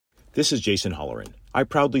This is Jason Holleran. I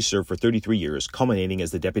proudly served for 33 years, culminating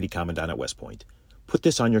as the Deputy Commandant at West Point. Put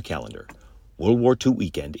this on your calendar. World War II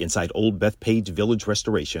weekend inside Old Bethpage Village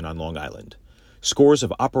Restoration on Long Island. Scores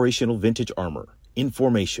of operational vintage armor, in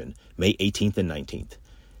formation, May 18th and 19th.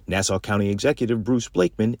 Nassau County Executive Bruce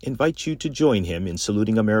Blakeman invites you to join him in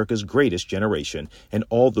saluting America's greatest generation and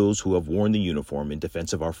all those who have worn the uniform in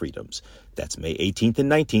defense of our freedoms. That's May 18th and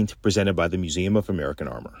 19th, presented by the Museum of American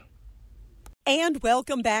Armor. And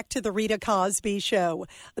welcome back to the Rita Cosby Show.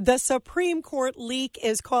 The Supreme Court leak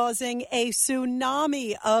is causing a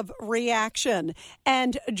tsunami of reaction.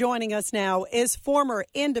 And joining us now is former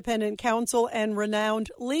independent counsel and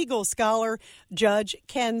renowned legal scholar, Judge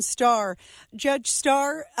Ken Starr. Judge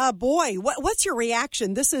Starr, what's your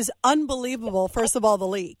reaction? This is unbelievable, first of all, the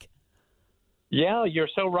leak. Yeah, you're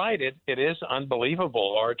so right. It is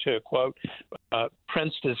unbelievable. Or to quote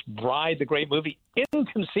Prince's Bride, the great movie,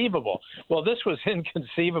 inconceivable. Well, this was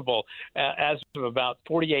inconceivable as of about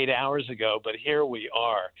 48 hours ago, but here we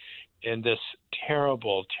are in this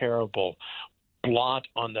terrible, terrible blot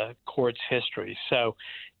on the court's history. So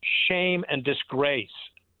shame and disgrace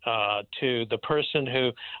to the person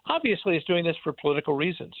who obviously is doing this for political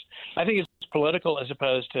reasons. I think it's political as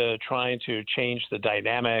opposed to trying to change the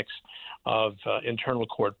dynamics of internal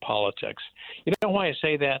court politics. You know why I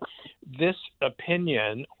say that? This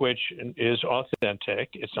opinion, which is authentic,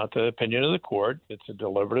 it's not the opinion of the court, it's a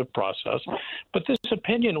deliberative process, but this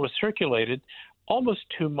opinion was circulated almost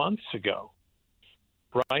 2 months ago,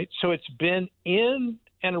 right? So it's been in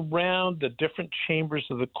and around the different chambers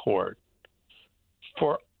of the court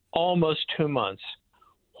for almost 2 months.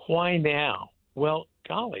 Why now? Well,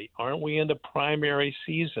 golly, aren't we in the primary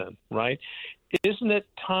season, right? Isn't it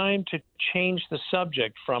time to change the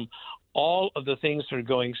subject from all of the things that are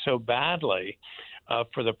going so badly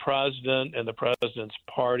for the president and the president's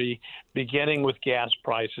party, beginning with gas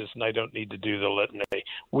prices, and I don't need to do the litany.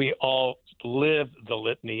 We all live the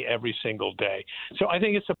litany every single day. So I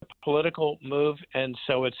think it's a political move, and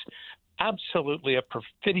so it's absolutely a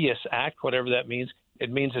perfidious act, whatever that means. It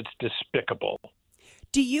means it's despicable.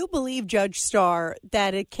 Do you believe, Judge Starr,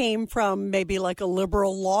 that it came from maybe like a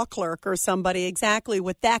liberal law clerk or somebody exactly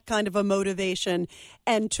with that kind of a motivation?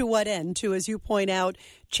 And to what end? To, as you point out,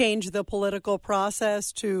 change the political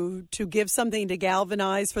process, to give something to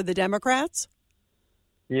galvanize for the Democrats?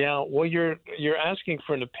 Yeah, well, you're asking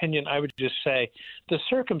for an opinion. I would just say the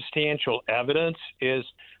circumstantial evidence is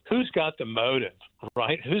who's got the motive,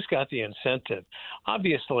 right? Who's got the incentive?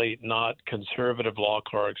 Obviously not conservative law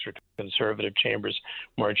clerks or conservative chambers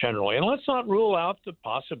more generally. And let's not rule out the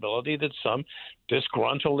possibility that some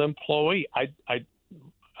disgruntled employee. I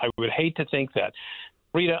would hate to think that.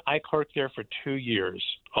 Rita, I clerked there for 2 years,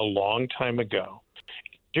 a long time ago,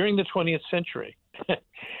 during the 20th century.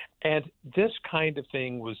 And this kind of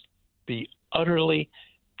thing was be utterly,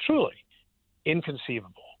 truly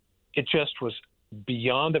inconceivable. It just was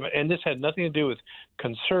beyond them. And this had nothing to do with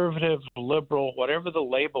conservative, liberal, whatever the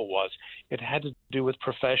label was. It had to do with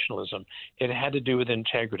professionalism. It had to do with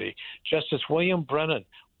integrity. Justice William Brennan,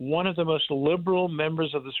 one of the most liberal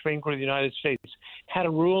members of the Supreme Court of the United States, had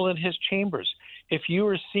a rule in his chambers. If you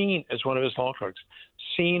are seen as one of his law clerks,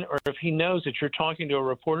 or if he knows that you're talking to a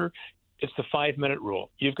reporter, it's the 5-minute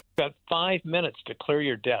rule. You've got 5 minutes to clear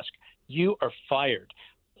your desk. You are fired.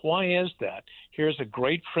 Why is that? Here's a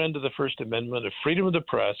great friend of the First Amendment, of freedom of the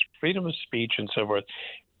press, freedom of speech, and so forth.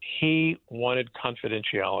 He wanted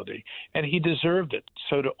confidentiality, and he deserved it.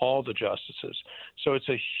 So do all the justices. So it's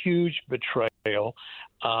a huge betrayal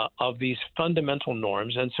of these fundamental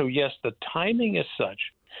norms. And so, yes, the timing is such.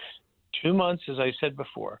 2 months, as I said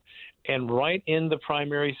before, and right in the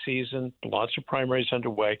primary season, lots of primaries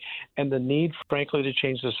underway, and the need, frankly, to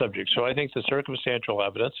change the subject. So I think the circumstantial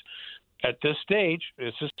evidence at this stage,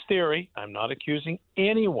 this is theory, I'm not accusing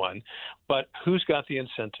anyone, but who's got the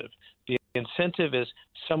incentive? The incentive is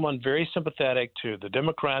someone very sympathetic to the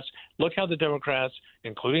Democrats. Look how the Democrats,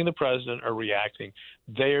 including the president, are reacting.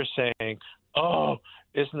 They are saying, oh,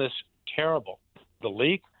 isn't this terrible? The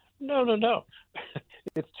leak? No.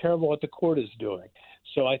 It's terrible what the court is doing.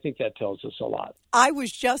 So I think that tells us a lot. I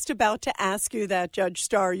was just about to ask you that, Judge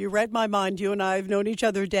Starr. You read my mind. You and I have known each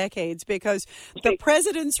other decades, because the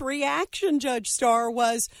president's reaction, Judge Starr,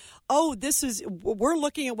 was, we're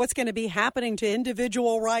looking at what's going to be happening to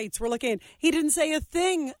individual rights. He didn't say a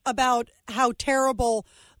thing about how terrible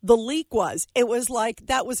the leak was. It was like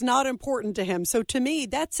that was not important to him. So to me,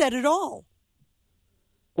 that said it all.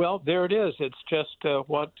 Well, there it is. It's just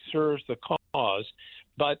what serves the cause.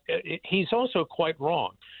 But he's also quite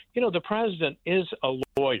wrong. You know, the president is a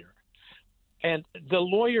lawyer, and the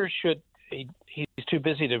lawyer should he's too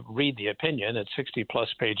busy to read the opinion. It's 60-plus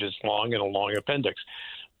pages long and a long appendix.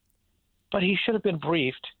 But he should have been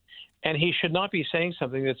briefed, and he should not be saying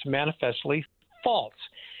something that's manifestly false.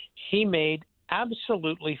 He made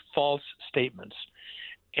absolutely false statements.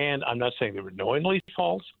 And I'm not saying they were knowingly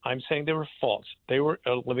false. I'm saying they were false. They were,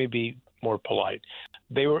 let me be more polite,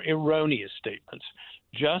 they were erroneous statements.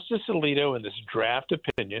 Justice Alito, in this draft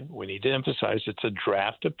opinion, we need to emphasize it's a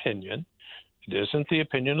draft opinion. It isn't the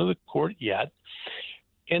opinion of the court yet.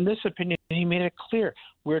 In this opinion, he made it clear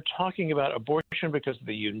we're talking about abortion because of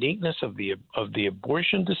the uniqueness of the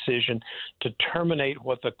abortion decision to terminate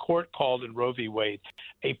what the court called in Roe v. Wade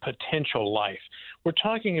a potential life. We're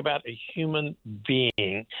talking about a human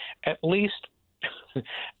being, at least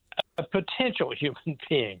a potential human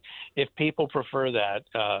being. If people prefer that,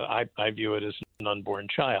 I view it as an unborn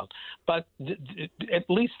child. But at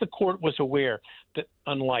least the court was aware that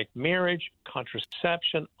unlike marriage,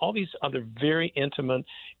 contraception, all these other very intimate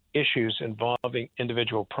issues involving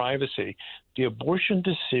individual privacy, the abortion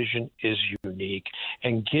decision is unique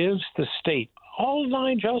and gives the state, all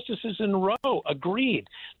 9 justices in a row agreed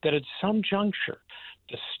that at some juncture,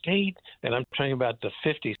 the state, and I'm talking about the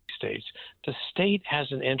 50 states, the state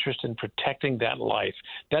has an interest in protecting that life.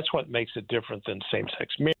 That's what makes it different than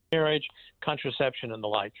same-sex marriage, contraception, and the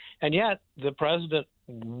like. And yet the president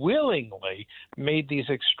willingly made these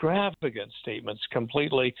extravagant statements,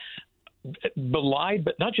 completely belied,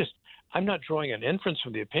 but not just, I'm not drawing an inference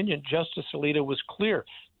from the opinion. Justice Alito was clear.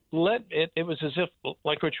 It was as if,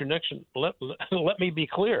 like Richard Nixon, let me be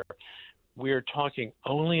clear. We are talking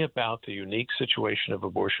only about the unique situation of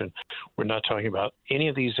abortion. We're not talking about any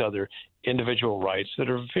of these other individual rights that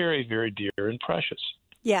are very, very dear and precious.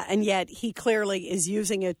 Yeah, and yet he clearly is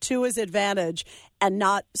using it to his advantage and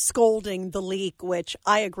not scolding the leak, which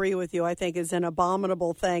I agree with you, I think is an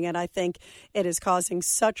abominable thing. And I think it is causing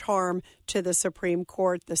such harm to the Supreme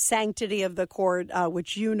Court, the sanctity of the court,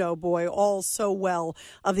 which you know, Boy, all so well,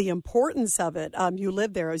 of the importance of it. You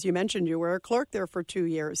lived there, as you mentioned, you were a clerk there for 2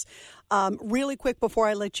 years. Really quick before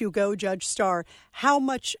I let you go, Judge Starr, how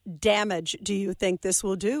much damage do you think this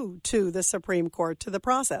will do to the Supreme Court, to the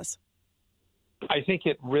process? I think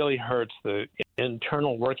it really hurts the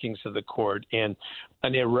internal workings of the court in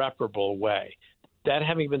an irreparable way. That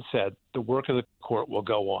having been said, the work of the court will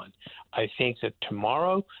go on. I think that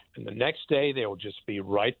tomorrow and the next day they will just be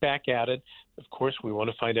right back at it. Of course, we want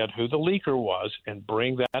to find out who the leaker was and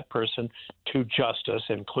bring that person to justice,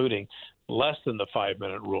 including less than the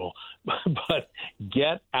 5-minute rule. But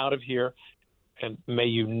get out of here, and may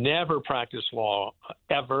you never practice law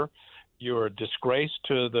ever. You're a disgrace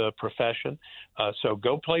to the profession, so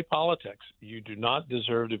go play politics. You do not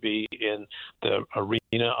deserve to be in the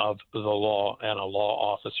arena of the law and a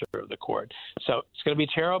law officer of the court. So it's going to be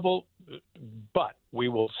terrible, but we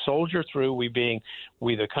will soldier through. We,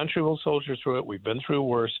 the country, will soldier through it. We've been through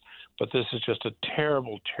worse, but this is just a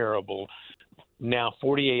terrible, terrible, now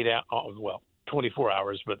 24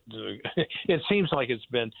 hours, but it seems like it's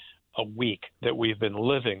been a week that we've been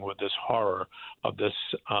living with this horror of this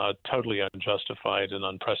totally unjustified and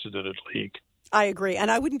unprecedented leak. I agree. And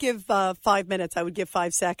I wouldn't give 5 minutes. I would give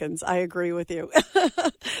 5 seconds. I agree with you.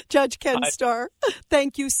 Judge Ken Starr,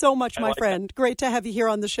 thank you so much, my friend. That. Great to have you here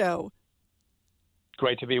on the show.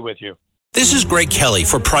 Great to be with you. This is Greg Kelly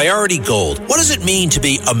for Priority Gold. What does it mean to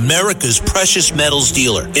be America's precious metals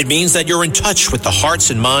dealer? It means that you're in touch with the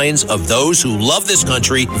hearts and minds of those who love this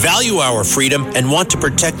country, value our freedom, and want to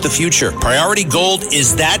protect the future. Priority Gold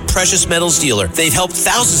is that precious metals dealer. They've helped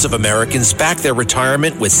thousands of Americans back their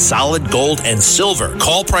retirement with solid gold and silver.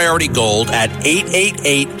 Call Priority Gold at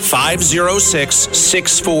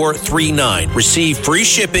 888-506-6439. Receive free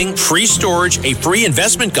shipping, free storage, a free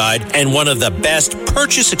investment guide, and one of the best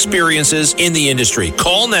purchase experiences in the industry.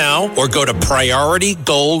 Call now or go to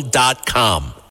PriorityGold.com.